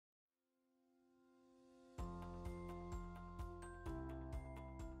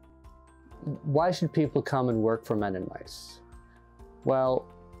why should people come and work for Men&Mice? Well,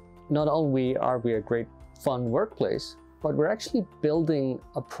 not only are we a great fun workplace, but we're actually building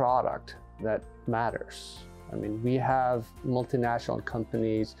a product that matters. I mean, we have multinational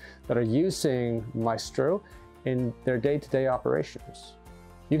companies that are using Maestro in their day-to-day operations.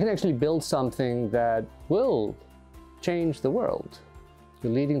 You can actually build something that will change the world.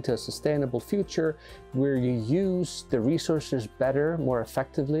 You're leading to a sustainable future where you use the resources better, more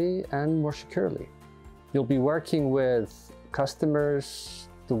effectively, and more securely. You'll be working with customers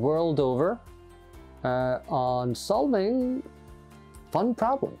the world over on solving fun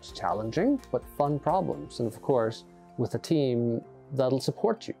problems, challenging but fun problems, and of course with a team that'll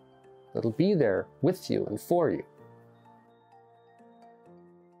support you, that'll be there with you and for you.